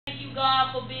you,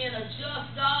 God, for being a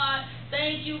just God.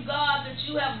 Thank you, God, that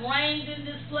you have reigned in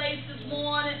this place this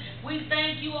morning. We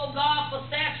thank you, oh God, for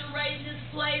saturating this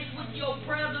place with your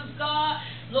presence, God.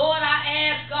 Lord,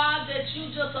 I ask, God, that you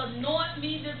just anoint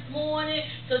me this morning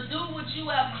to do what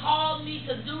you have called me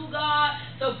to do, God,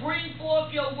 to bring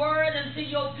forth your word unto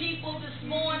your people this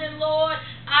morning, Lord.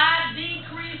 I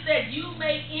decrease that you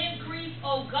may increase,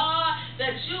 oh God,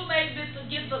 that you may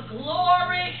get the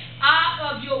glory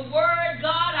out of your word,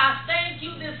 God. I thank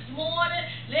you this morning.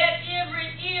 Let every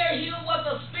ear hear what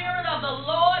the Spirit of the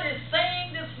Lord is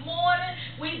saying this morning.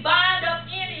 We bind up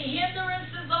any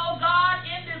hindrances, oh God,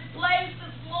 in this place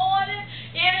this morning,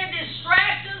 any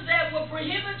distractions that will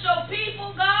prohibit your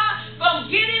people, God, from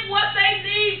getting what they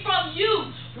need from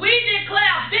you. We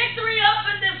declare victory up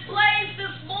in this place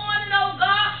this morning, oh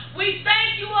God. We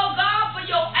thank you, oh God, for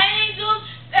your angels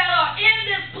that are in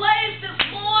this place this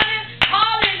morning.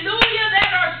 Hallelujah,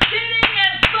 that are sitting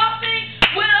and supping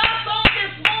with us on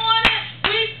this morning.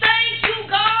 We thank you,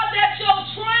 God, that your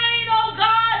train, oh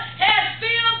God, has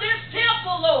filled this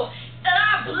temple, Lord. And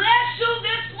I bless you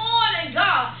this morning,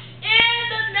 God. In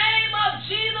the name of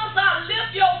Jesus, I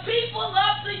lift your people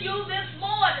up to you this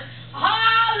morning.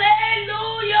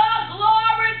 Hallelujah.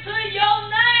 Glory to your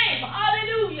name.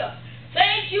 Hallelujah.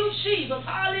 Thank you, Jesus.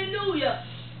 Hallelujah.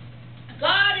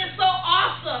 God is so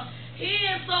awesome. He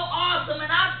is so awesome. And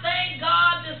I thank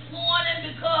God this morning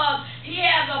because he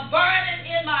has a burden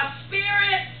in my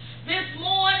spirit. This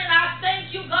morning, I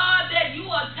thank you, God, that you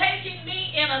are taking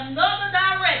me in another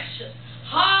direction.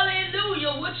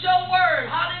 Hallelujah, with your word.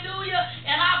 Hallelujah.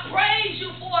 And I praise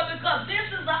you for it because this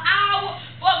is the hour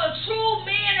for the true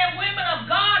men and women of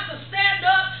God to stand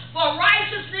up for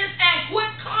righteousness and quit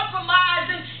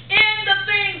compromising in the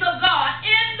things of God,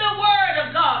 in the word of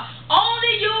God,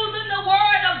 only using the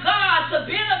word of God to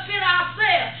benefit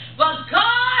ourselves. But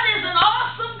God is an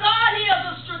awesome God. He is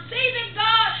a strategic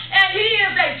God, and he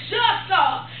is a just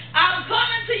God. I'm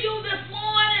coming to you this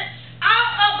morning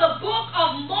out of the book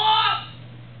of Mark,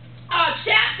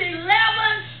 chapter 11,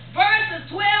 verses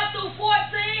 12 through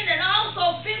 14, and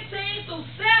also 15 through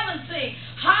 17.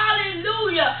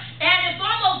 Hallelujah. And if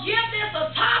I'm going to give this a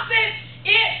topic,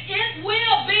 it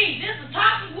will be, the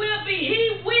topic will be,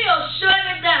 he will shut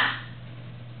it down.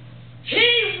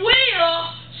 He will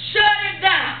shut it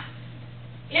down.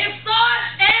 It starts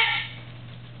at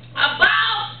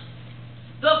about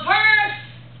the verse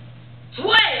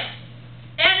 12.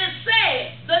 And it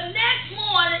said, the next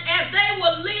morning as they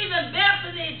were leaving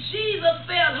Bethany, Jesus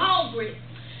felt hungry.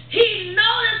 He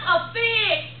noticed a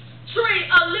fig tree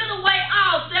a little way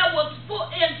off that was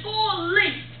in full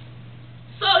leaf.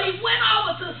 So he went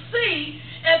over to see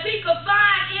if he could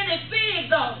find any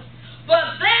figs on it.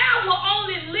 But there were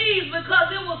only leaves because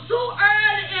it was too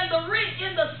early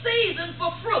in the season for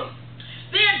fruit.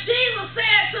 Then Jesus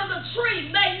said to the tree,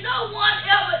 may no one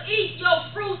ever eat your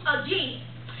fruit again.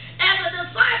 And the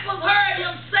disciples heard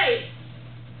him say it.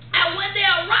 And when they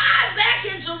arrived back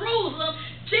in Jerusalem,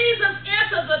 Jesus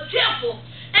entered the temple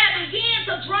and began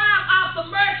to drive out the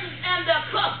merchants and their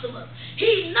customers.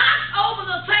 He knocked over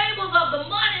the tables of the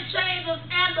money changers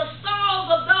and the stalls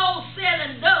of those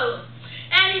selling doves.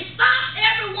 And he stopped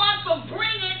everyone from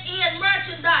bringing in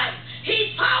merchandise.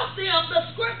 He taught them, the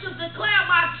scriptures declare,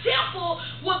 my temple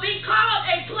will be called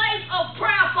a place of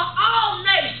prayer for all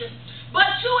nations. But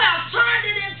you have turned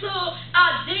it into a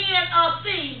den of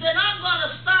thieves. And I'm going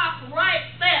to stop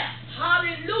right there.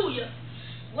 Hallelujah.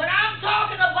 When I'm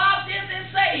talking about this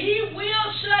and say he will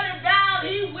shut it down,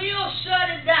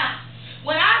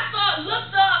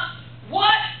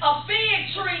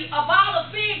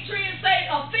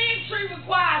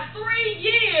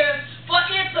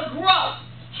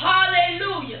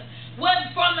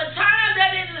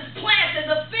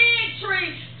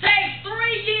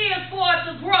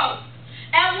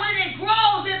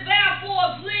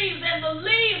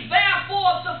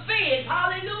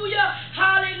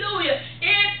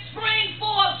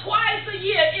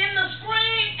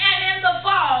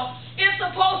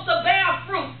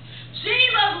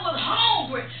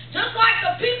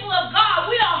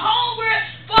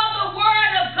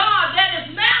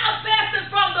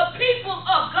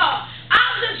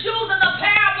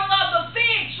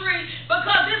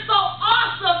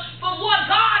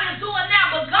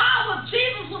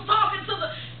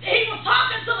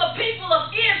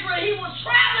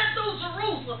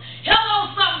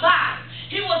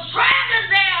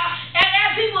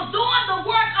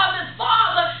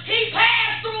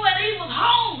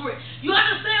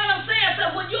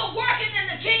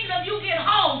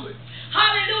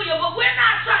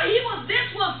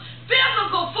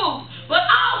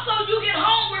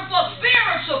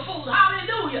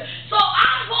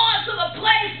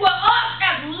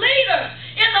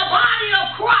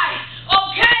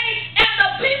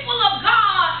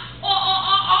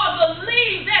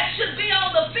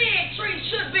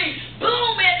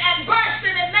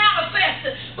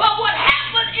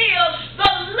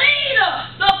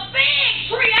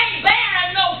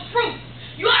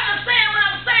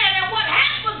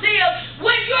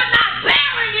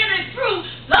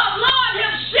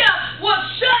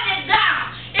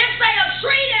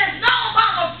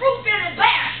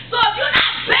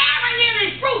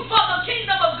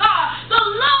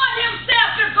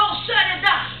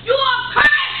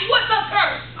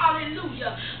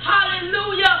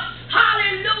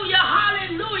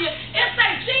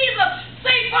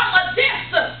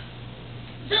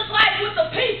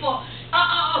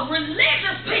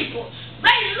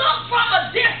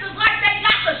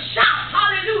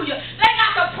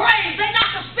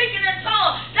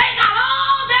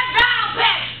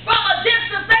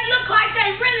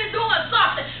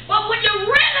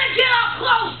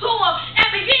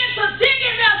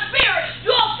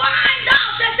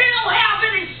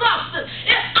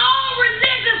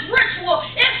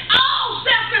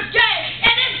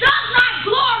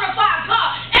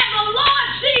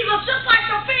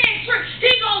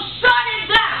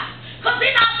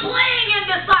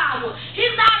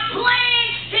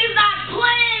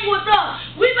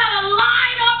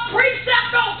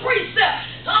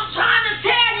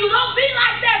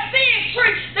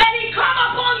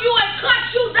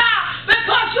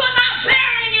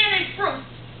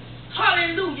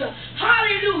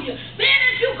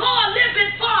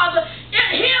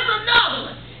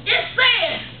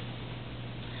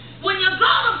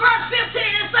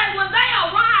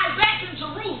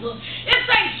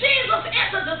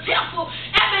 into the temple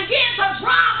and began to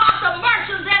drive out the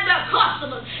merchants and their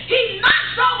customers. He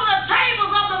knocked over the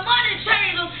tables of the money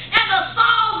changers and the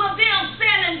stalls of them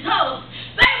selling doves.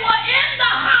 They were in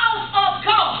the house of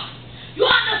God. You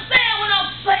understand what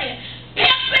I'm saying?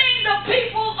 Pimping the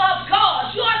people of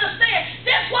God. You understand?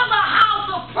 This was a house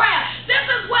of prayer. This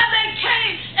is where they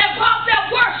came and brought their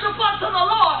worship unto the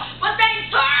Lord. But they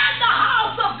turned the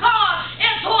house of God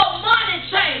into a money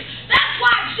chain. That's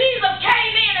why Jesus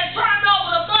came in and turned over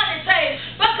the money chain,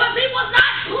 because he was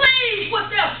not pleased with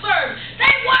their service.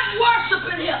 They wasn't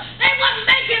worshiping him. They wasn't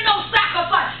making no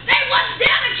sacrifice. They wasn't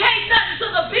dedicating nothing to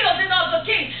the building of the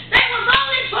king. They was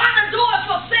only trying to do it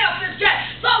for selfish gain.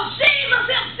 So Jesus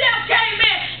himself came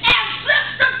in and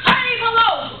flipped the table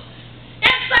over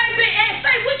and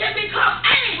say we can become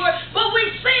angry, but we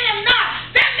sin not.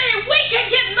 That means we can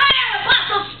get mad about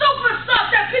the stupid stuff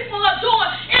that people are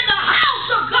doing in the house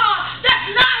of God that's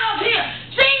not of him.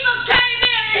 Jesus came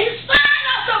in and he stirred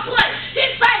up the place. He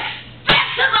said, this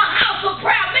is a house of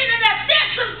prayer, meaning that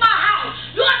this is my house.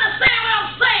 You understand what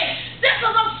I'm saying? This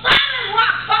is a solid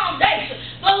rock foundation.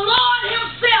 The Lord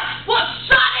himself will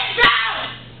shut it down.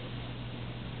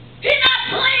 He's not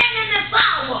playing in this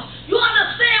hour. You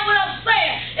understand what I'm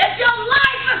saying? If your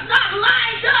life is not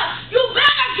lined up, you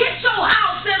better get your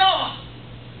house in order.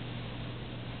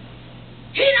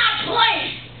 He's not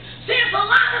playing. See, it's a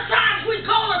lot of times we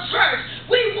go to church,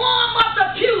 we warm up the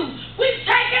pews, we've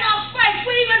taken up space,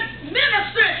 we even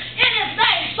minister in his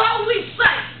name, so we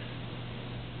say.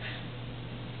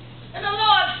 And the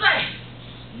Lord say,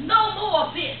 no more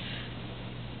of this.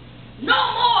 No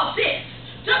more of this.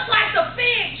 Just like the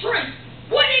fig tree.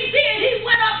 What he did, he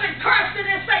went up and cursed it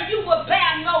and said, you will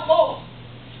bear no more.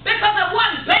 Because it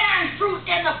wasn't bearing fruit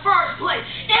in the first place.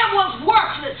 It was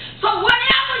worthless. So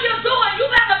whatever you're doing, you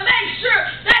better make sure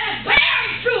that it's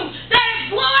bearing fruit, that it's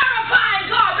glorifying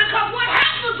God. Because what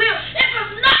happens is, if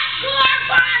it's not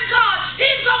glorifying God,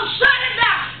 he's going to shut it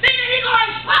down. Meaning he's going to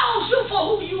expose you for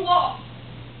who you are.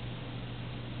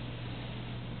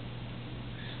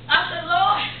 I said,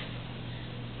 Lord,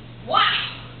 wow.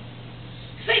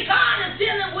 See, God is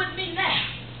dealing with me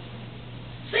now.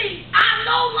 See, I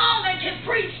no longer can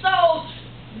preach those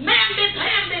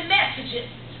mamby-pamby messages.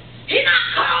 He's not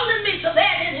calling me to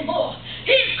that anymore.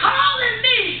 He's calling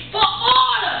me for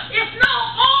order. It's no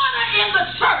order in the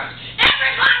church.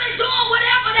 Everybody doing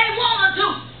whatever they want to do.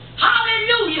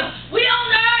 Hallelujah. We on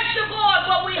the usher board,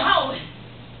 but we holy.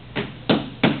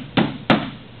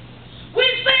 We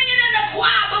singing in the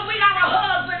choir, but we got a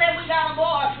husband and we got a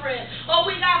boyfriend. Or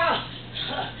we got a...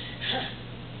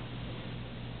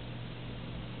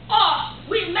 or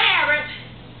we married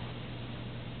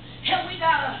and we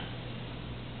got a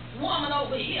woman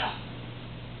over here.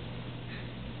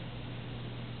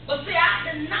 But see, I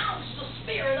denounce the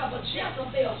spirit of a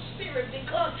Jezebel spirit,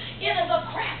 because it is a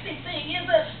crafty thing. It's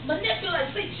a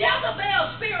manipulative. See, Jezebel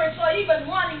spirits are even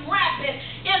running rampant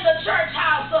in the church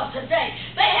house of today.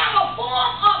 They have a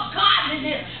form of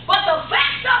godliness, but the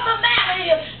fact of the matter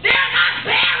is they're not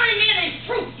bearing any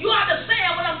fruit. You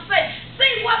understand what I'm saying?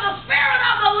 See, where the spirit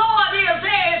of the Lord is,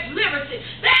 there is liberty.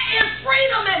 There is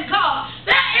freedom in God.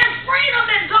 There is freedom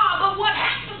in God. But what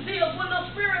happens is, when the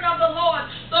spirit of the Lord,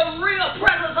 the real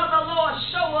presence of the Lord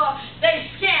show up, they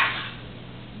scatter.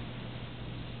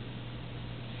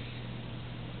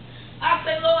 I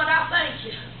say, Lord, I thank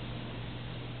you.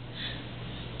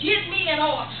 Get me in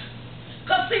order.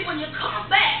 Because see, when you come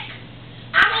back,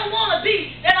 I don't want to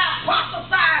be that I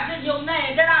prophesied in your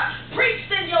name, that I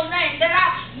preached in your name, that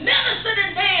I ministered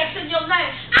and danced in your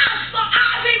name.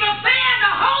 I've even fed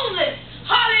the homeless.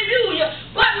 Hallelujah.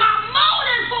 But my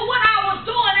motive for what I was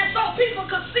doing is so people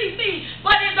could see me,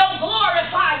 but it don't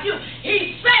glorify you.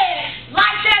 He said,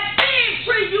 like that fig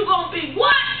tree, you're going to be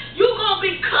what? You're going to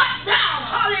be cut down.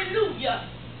 Hallelujah.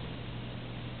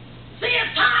 See,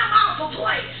 it's time out for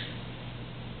play.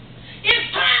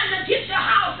 It's time to get your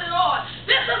house in order.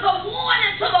 This is a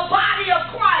warning to the body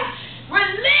of Christ.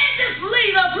 Religious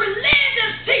leaders,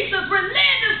 religious teachers,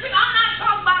 religious people. I'm not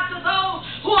talking about to those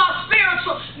who are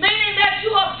spiritual, meaning that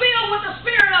you are filled with the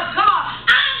Spirit of God.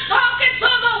 I'm talking to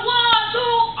the ones who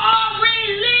are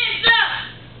religious.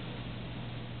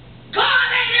 God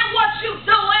ain't in what you're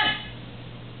doing.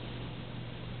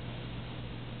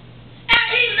 And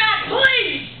he's not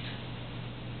pleased.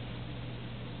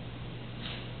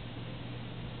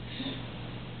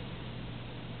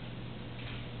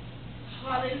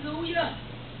 Hallelujah.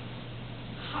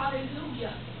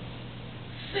 Hallelujah.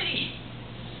 See,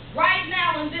 right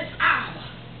now in this hour,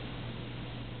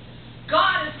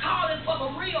 God is calling for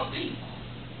the real people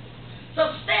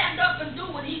to stand up and do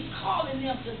what he's calling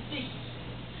them to be.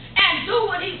 And do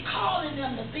what he's calling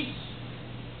them to be.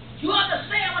 You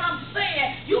understand what I'm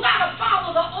saying? You got to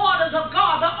follow the orders of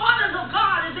God. The orders of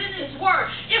God is in His Word.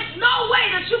 It's no way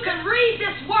that you can read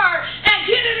this Word and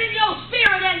get it in your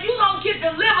spirit and you don't get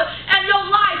delivered and your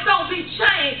life don't be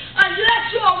changed unless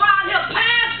you're around here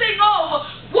passing over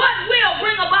what will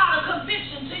bring about a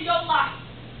conviction to your life.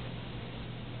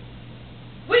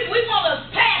 We want to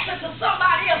pass it to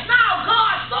somebody else. Now,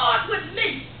 God, start with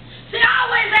me. See, I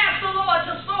always ask the Lord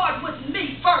to start with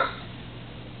me first.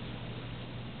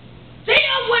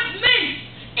 Deal with me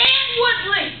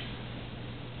inwardly.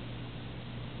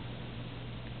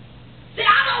 See,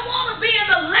 I don't want to be in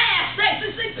the last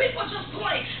days. See, people just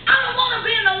play. I don't want to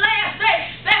be in the last days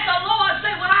that the Lord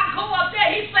said when I go up there,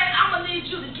 He said, I'm going to need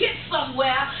you to get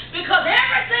somewhere because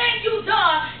everything you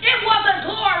done, it wasn't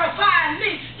glorifying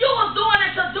me. You was doing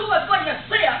it to do it for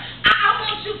yourself. I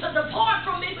want you to depart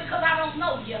from me because I don't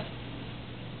know you.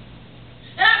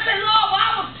 And I said, Lord,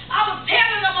 well, I was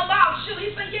telling them about you.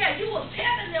 He said, yeah, you was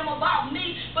telling them about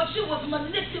me, but you was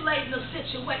manipulating the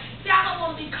situation. See, I don't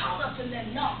want to be caught up in that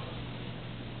number.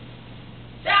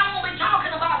 See, I don't want to be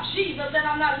talking about Jesus and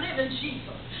I'm not living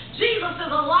Jesus. Jesus is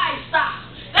a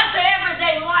lifestyle. That's an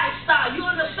everyday lifestyle. You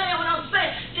understand what I'm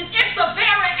saying? It's the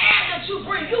very air that you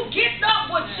breathe. You getting up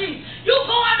with Jesus. You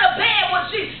going to bed with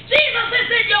Jesus. Jesus is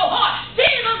in your heart.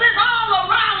 Jesus is all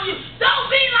around you. Don't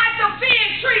be like the fig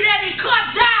tree that He cut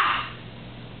down.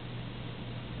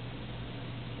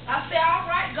 I say, all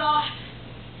right, God,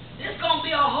 this going to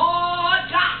be a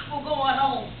hard gospel going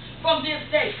on from this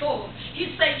day forward.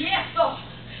 He said, yes, Lord.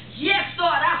 Yes,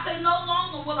 Lord. I say, no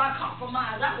longer will I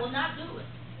compromise. I will not do it.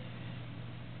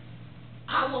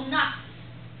 I will not.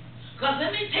 Because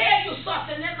let me tell you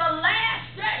something. In the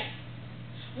last day,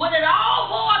 when it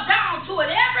all boils down to it,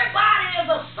 everybody is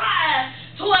assigned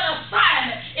to an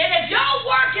assignment. And if your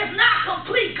work is not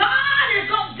complete, God is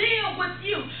going to deal with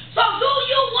you. So do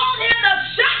you want Him to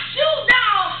shut you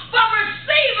down from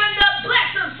receiving the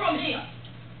blessings from Him?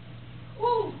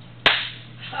 Woo.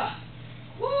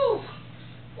 Woo.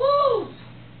 Woo.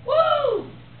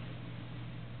 Woo.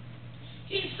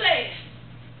 He said,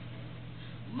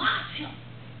 my temple.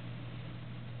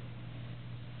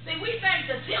 See, we think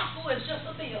the temple is just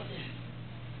a building.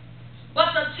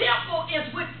 But the temple is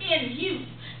within you.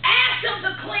 Ask Him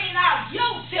to clean out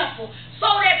your temple so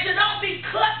that you don't be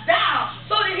cut down,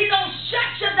 so that He don't shut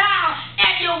you down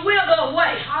and you wither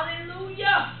away.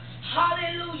 Hallelujah.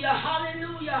 Hallelujah.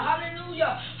 Hallelujah.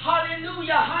 Hallelujah.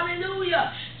 Hallelujah.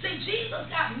 Hallelujah. See, Jesus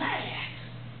got mad.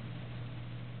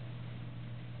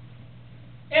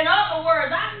 In other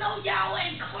words, I know y'all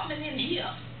ain't coming in here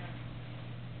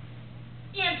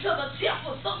into the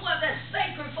temple somewhere that's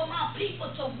sacred for my people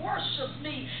to worship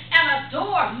me and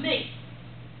adore me.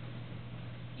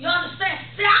 You understand?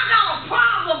 See, I got a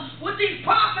problem with these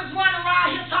prophets running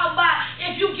around here talking about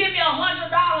if you give me $100,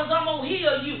 I'm going to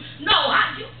heal you. No,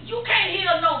 you can't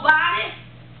heal nobody.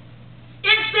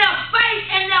 It's their faith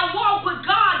and their walk with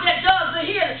God that does the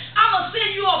healing. I'm going to send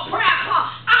you a prayer call.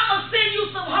 I'm going to send you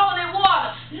some holy water.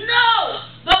 No,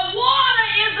 the water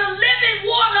is the living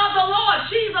water of the Lord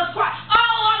Jesus Christ.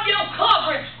 All of your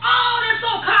covering, all this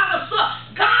old kind of stuff.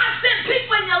 God sent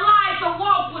people in your life to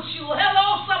walk with you.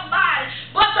 Hello, somebody.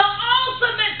 But the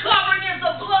ultimate covering is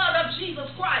the blood of Jesus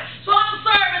Christ. So I'm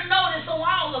serving notice on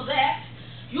all of that.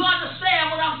 You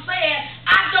understand what I'm saying?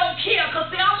 I don't care,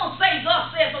 because see, I'm going to say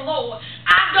thus says the Lord.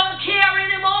 I don't care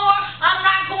anymore. I'm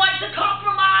not going to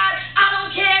compromise. I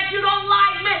don't care if you don't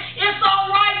like me. It's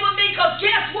all right with me, because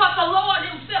guess what? The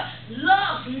Lord Himself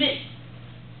loves me.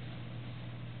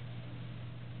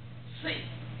 See,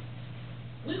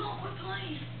 we're going to quit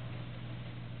playing.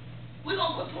 We're going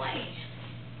to quit playing.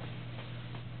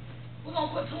 We're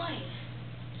going to quit playing.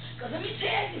 Because let me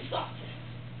tell you something.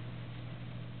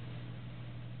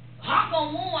 I'm going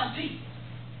to warn people.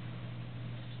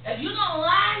 If you don't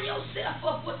line yourself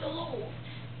up with the Lord,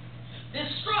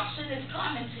 destruction is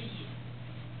coming to you.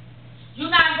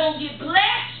 You're not going to get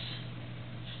blessed.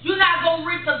 You're not going to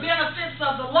reap the benefits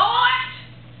of the Lord.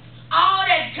 All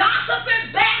that gossiping,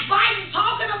 backbiting,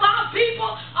 talking about people,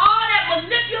 all that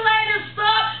manipulative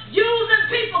stuff, using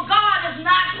people, God is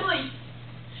not pleased.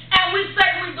 And we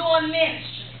say we're doing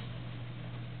ministry.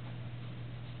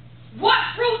 What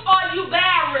fruit are you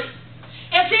bearing?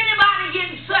 Is anybody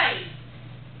getting saved?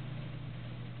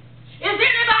 Is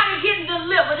anybody getting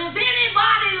delivered? Is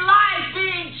anybody's life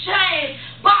being changed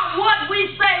by what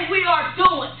we say we are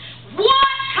doing?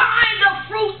 What kind of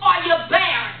fruit are you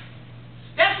bearing?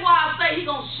 That's why I say He's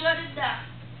going to shut it down.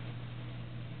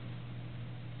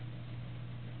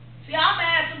 See, I'm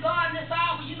asking God in this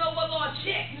hour, you know what, Lord,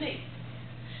 check me.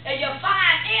 And you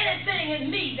find anything in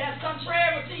me that's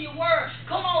contrary to your word,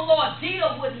 come on, Lord,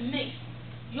 deal with me.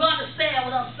 You understand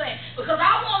what I'm saying? Because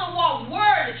I want to walk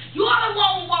worthy. You ought to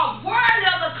want to walk worthy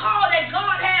of the call that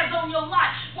God has on your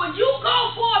life. When you go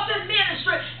forth in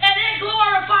ministry and it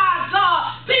glorifies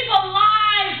God, people's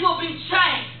lives will be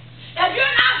changed. If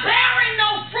you're not bearing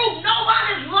no fruit,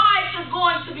 nobody's life is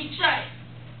going to be changed.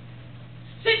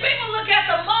 See, people look at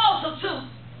the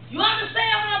multitude. You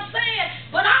understand what I'm saying?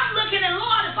 But I'm looking at,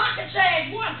 Lord, if I could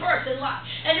change one person's life,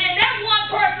 and then that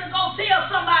one person go tell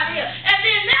somebody else, and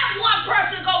then that one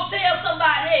person go tell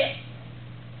somebody else.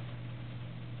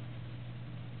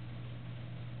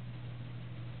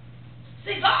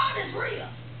 See, God is real.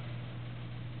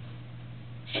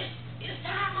 It's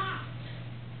time out.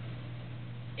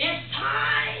 It's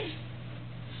time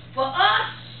for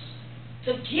us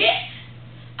to get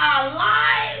our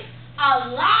lives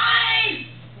aligned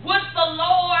with the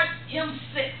Lord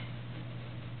himself.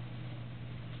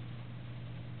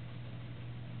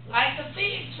 Like the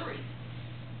fig tree.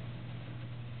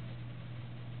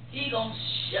 He gonna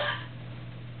shut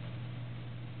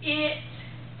it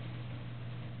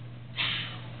down.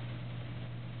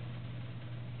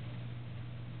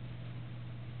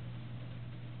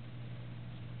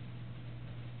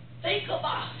 Think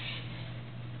about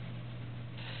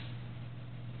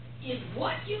it. Is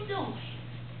what you're doing,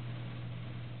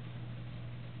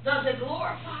 does it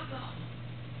glorify God?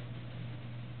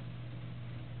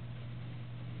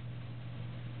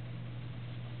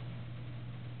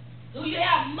 Do you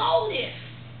have motive?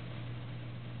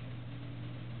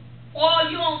 Or are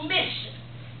you on mission?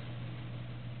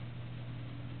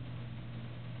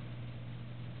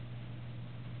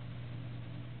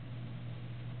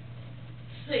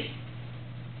 See,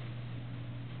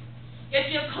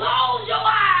 if you close your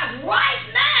eyes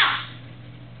right now,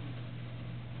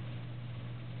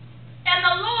 and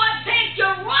the Lord takes you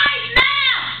right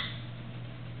now,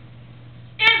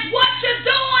 is what you're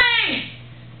doing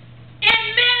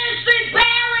in ministry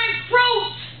bearing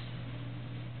fruit.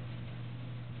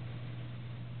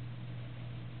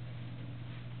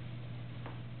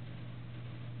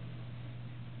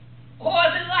 Or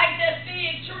is it like that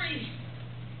fig tree?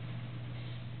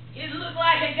 It look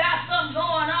like it got something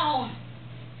going on,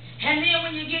 and then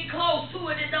when you get close to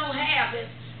it, it don't have it.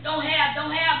 Don't have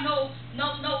no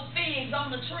figs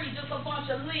on the tree, just a bunch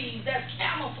of leaves. That's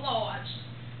camouflage.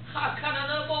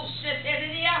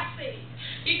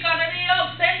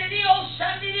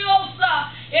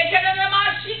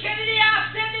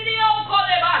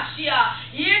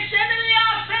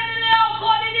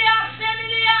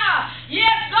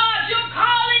 Yes, God, you're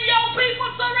calling your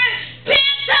people to repentance.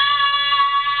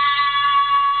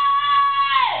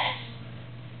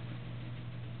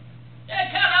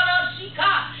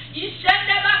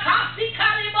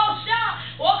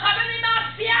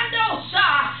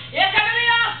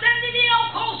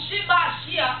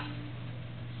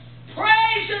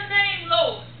 Praise your name,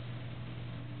 Lord.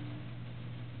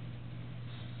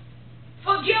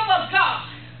 Forgive us, God.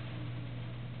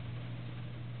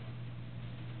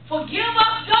 Forgive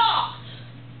us, God.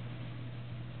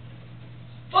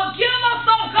 Forgive us,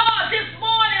 oh God, this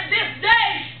morning, this day,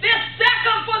 this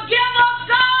second. Forgive us,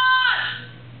 God.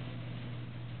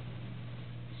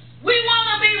 We want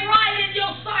to be right in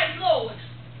your sight, Lord.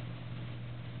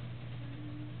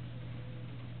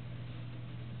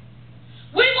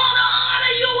 We want to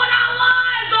honor you with our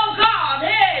lives, oh God.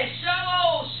 Hey,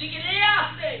 shalom,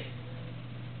 shikidiyase.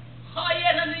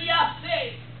 Hayediyase.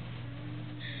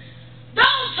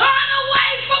 Don't turn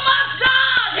away from us,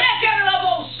 God.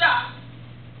 Hekelabosha.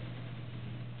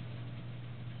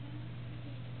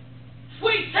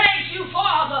 We thank you,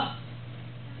 Father.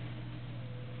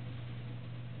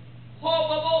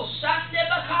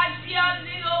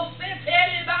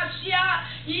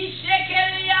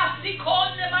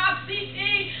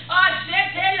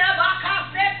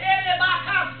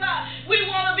 We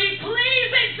want to be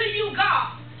pleasing to you, God.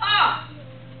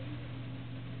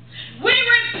 We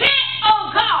repent,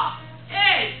 oh God.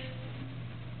 Hey.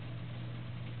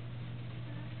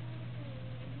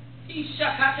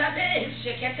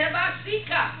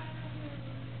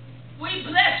 We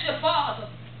bless you, Father.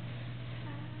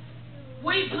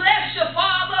 We bless you,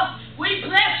 Father. We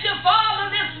bless you, Father,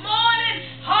 this morning.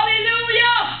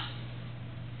 Hallelujah.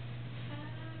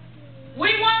 We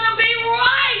want to be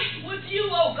right with you,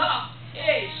 oh God.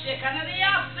 Hey,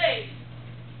 shekanadiyase.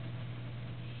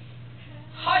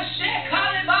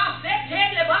 Hashekalebase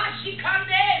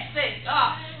telebashikandese.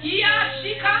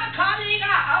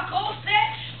 Yashikakaliga akose.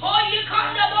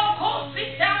 Hoyikandaboko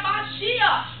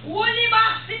sitamashia.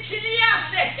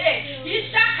 Ulibasitiliyase.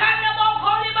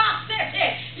 Ishakanaboko libasete.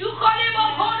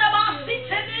 Yukoliboko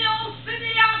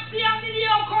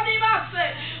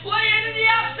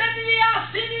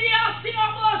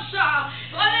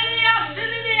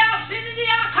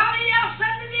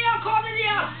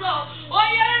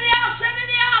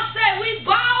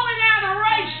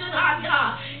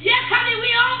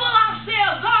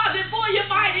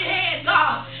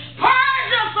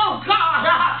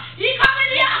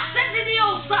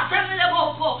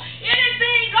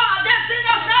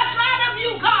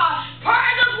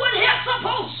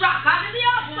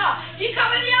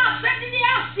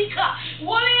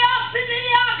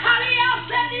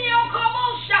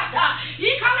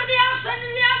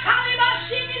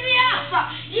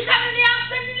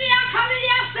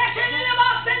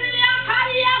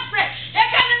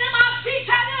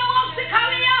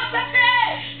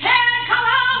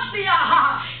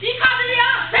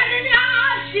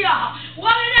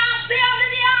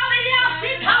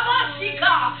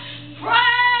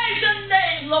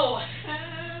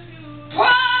Praise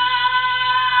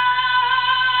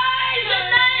your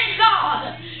name, God.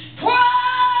 Praise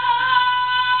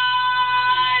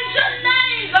your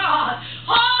name, God.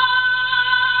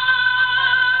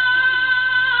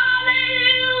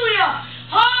 Hallelujah.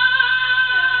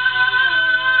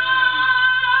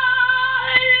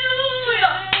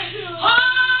 Hallelujah.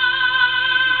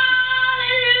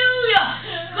 Hallelujah.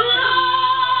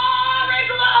 Glory,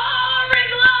 glory,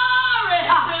 glory.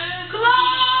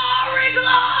 Glory,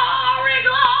 glory,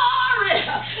 glory.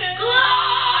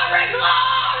 Glory,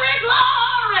 glory,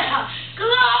 glory.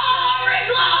 Glory,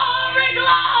 glory,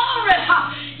 glory.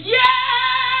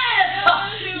 Yes.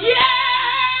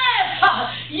 Yes.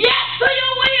 Yes to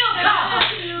your will, God.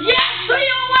 Yes to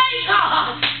your way, God.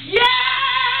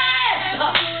 Yes.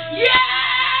 Yes.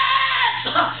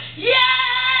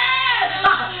 Yes.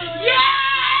 Yes.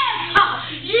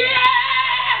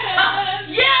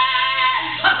 Yes.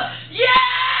 Yes.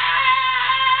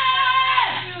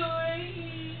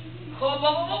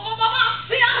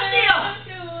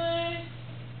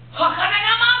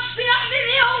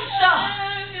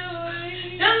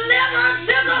 Deliverance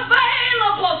is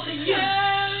available to you.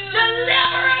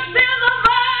 Deliverance is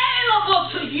available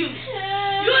to you.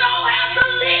 You don't have to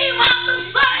leave out the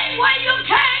same way you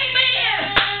came in.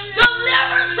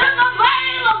 Deliverance is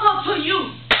available to you.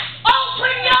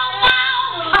 Open your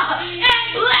mouth and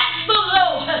bless the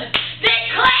Lord.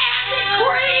 Declare,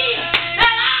 decree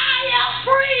that I am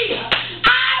free.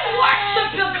 I worship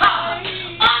you, God,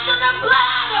 under the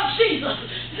blood of Jesus.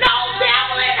 No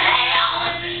devil in hell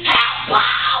has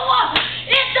power.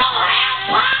 It don't have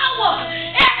power.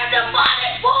 Every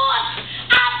demonic force,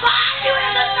 I bind you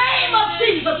in the name of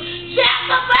Jesus.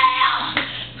 Jezebel,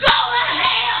 go to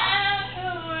hell.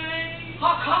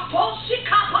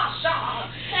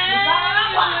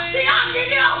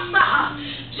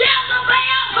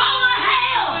 Jezebel, go to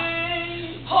hell.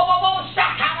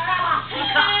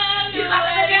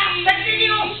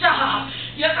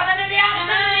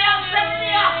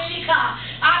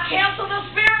 I cancel the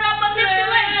spirit of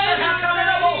manipulation.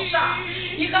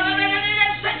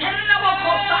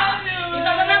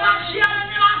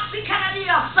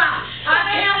 I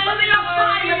cancel the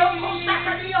assignment.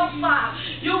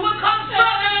 You will come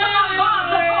subject to my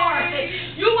God's authority.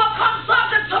 You will come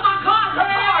subject to my God's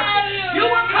authority. You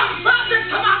will come subject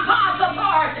to my God's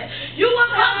authority. You will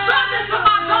come subject to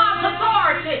my God's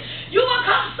authority. You will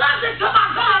come subject to my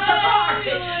God's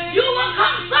authority. You will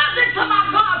come subject to my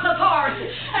God's authority.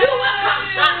 You will come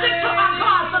subject to my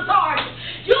God's authority.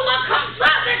 You will come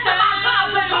subject to my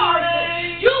God's authority.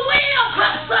 You will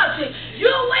come subject.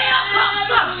 You will come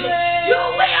subject. You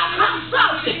will come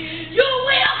subject. You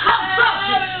will come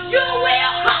subject. You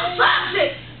will come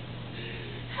subject.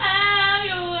 Have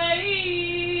your way.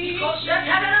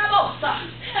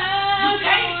 You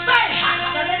can't say.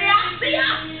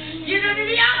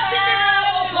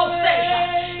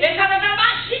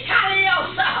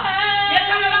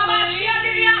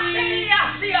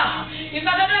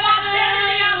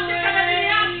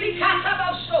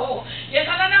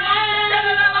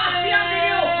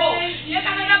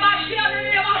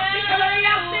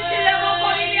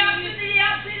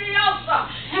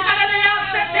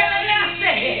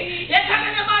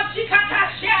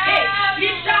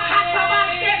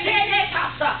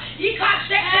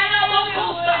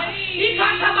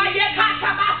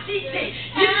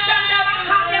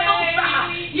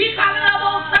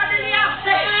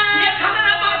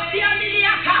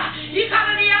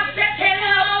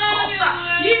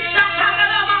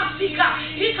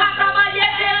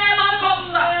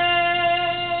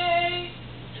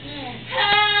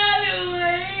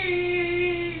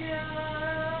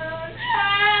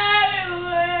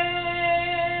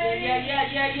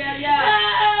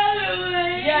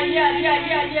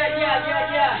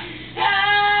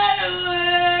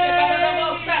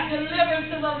 Deliverance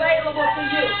is available to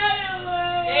you.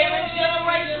 Every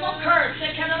generational curse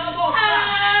is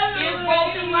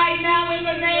broken right now in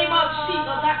the name of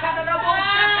Jesus.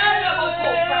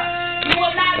 You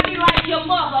will not be like your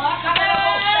mother.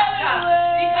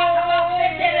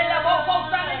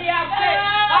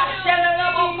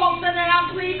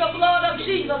 I plead the blood of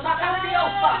Jesus.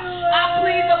 I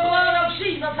plead the blood of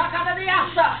Jesus.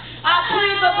 I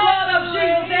plead the blood of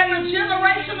Jesus. Every generation